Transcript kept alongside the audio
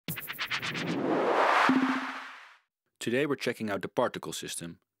Today we're checking out the particle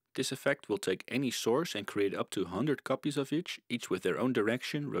system. This effect will take any source and create up to 100 copies of each with their own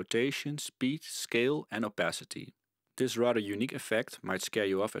direction, rotation, speed, scale and opacity. This rather unique effect might scare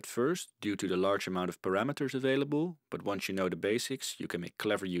you off at first due to the large amount of parameters available, but once you know the basics, you can make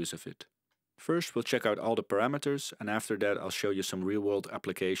clever use of it. First we'll check out all the parameters, and after that I'll show you some real-world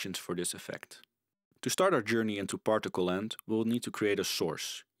applications for this effect. To start our journey into particle land, we'll need to create a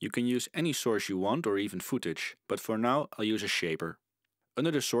source. You can use any source you want or even footage, but for now I'll use a shaper. Under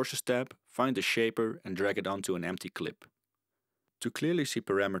the Sources tab, find the shaper and drag it onto an empty clip. To clearly see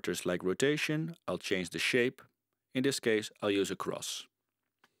parameters like rotation, I'll change the shape. In this case, I'll use a cross.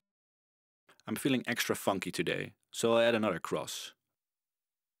 I'm feeling extra funky today, so I'll add another cross.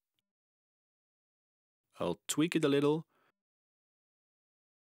 I'll tweak it a little,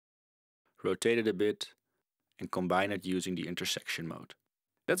 rotate it a bit, and combine it using the intersection mode.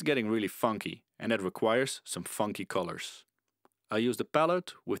 That's getting really funky, and that requires some funky colors. I'll use the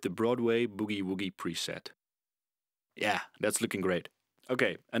palette with the Broadway Boogie Woogie preset. Yeah, that's looking great.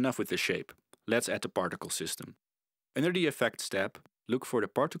 Okay, enough with the shape. Let's add the particle system. Under the Effects tab, look for the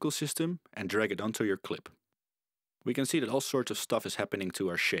particle system and drag it onto your clip. We can see that all sorts of stuff is happening to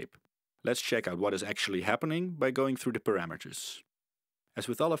our shape. Let's check out what is actually happening by going through the parameters. As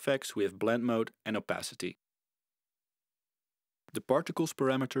with all effects, we have blend mode and opacity. The particles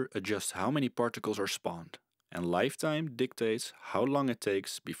parameter adjusts how many particles are spawned, and lifetime dictates how long it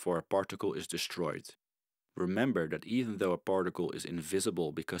takes before a particle is destroyed. Remember that even though a particle is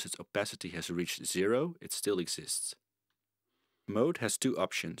invisible because its opacity has reached 0, it still exists. Mode has two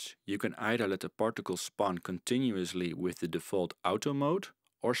options. You can either let the particle spawn continuously with the default auto mode,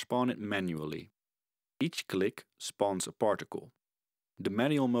 or spawn it manually. Each click spawns a particle. The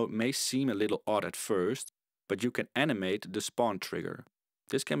manual mode may seem a little odd at first, but you can animate the spawn trigger.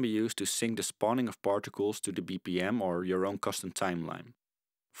 This can be used to sync the spawning of particles to the BPM or your own custom timeline.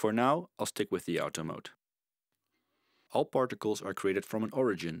 For now, I'll stick with the auto mode. All particles are created from an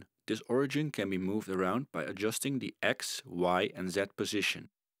origin. This origin can be moved around by adjusting the X, Y and Z position.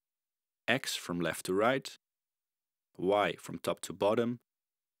 X from left to right, Y from top to bottom,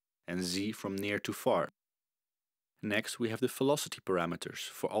 and Z from near to far. Next we have the velocity parameters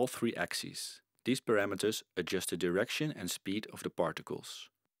for all three axes. These parameters adjust the direction and speed of the particles.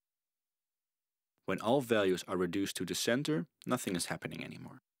 When all values are reduced to the center, nothing is happening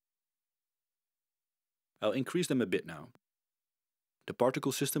anymore. I'll increase them a bit now. The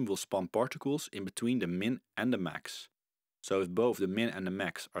particle system will spawn particles in between the min and the max. So if both the min and the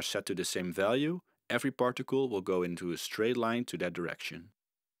max are set to the same value, every particle will go into a straight line to that direction.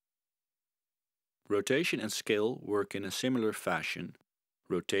 Rotation and scale work in a similar fashion.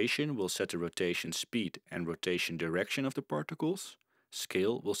 Rotation will set the rotation speed and rotation direction of the particles.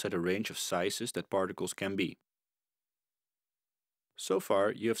 Scale will set a range of sizes that particles can be. So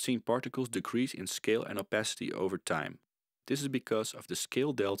far, you have seen particles decrease in scale and opacity over time. This is because of the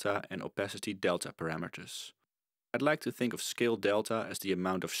scale delta and opacity delta parameters. I'd like to think of scale delta as the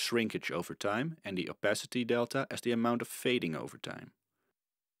amount of shrinkage over time and the opacity delta as the amount of fading over time.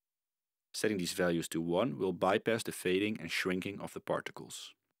 Setting these values to 1 will bypass the fading and shrinking of the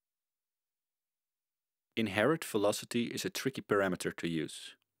particles. Inherit velocity is a tricky parameter to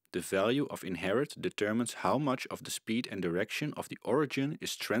use. The value of inherit determines how much of the speed and direction of the origin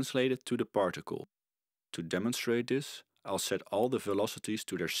is translated to the particle. To demonstrate this, I'll set all the velocities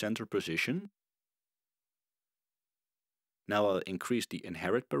to their center position. Now I'll increase the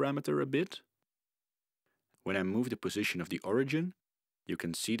inherit parameter a bit. When I move the position of the origin, you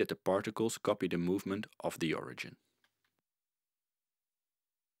can see that the particles copy the movement of the origin.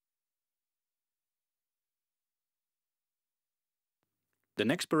 The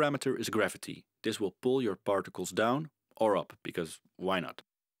next parameter is gravity. This will pull your particles down or up, because why not?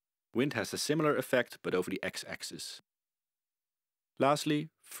 Wind has a similar effect, but over the x-axis. Lastly,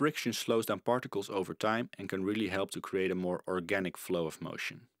 friction slows down particles over time and can really help to create a more organic flow of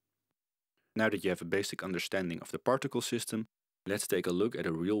motion. Now that you have a basic understanding of the particle system, let's take a look at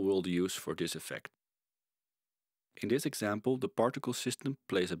a real-world use for this effect. In this example, the particle system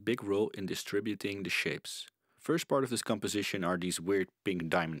plays a big role in distributing the shapes. First part of this composition are these weird pink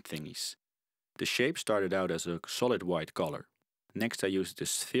diamond thingies. The shape started out as a solid white color. Next I used the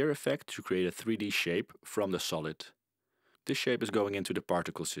sphere effect to create a 3D shape from the solid. This shape is going into the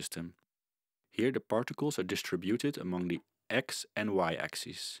particle system. Here the particles are distributed among the x and y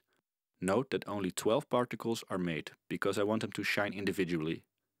axes. Note that only 12 particles are made, because I want them to shine individually.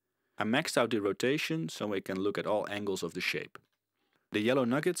 I maxed out the rotation so we can look at all angles of the shape. The yellow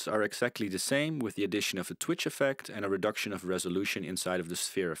nuggets are exactly the same with the addition of the twitch effect and a reduction of resolution inside of the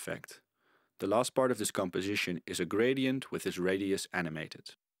sphere effect. The last part of this composition is a gradient with its radius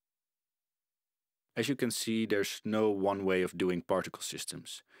animated. As you can see, there's no one way of doing particle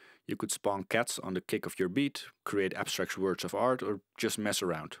systems. You could spawn cats on the kick of your beat, create abstract works of art, or just mess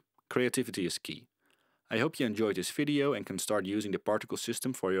around. Creativity is key. I hope you enjoyed this video and can start using the particle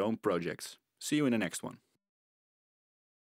system for your own projects. See you in the next one.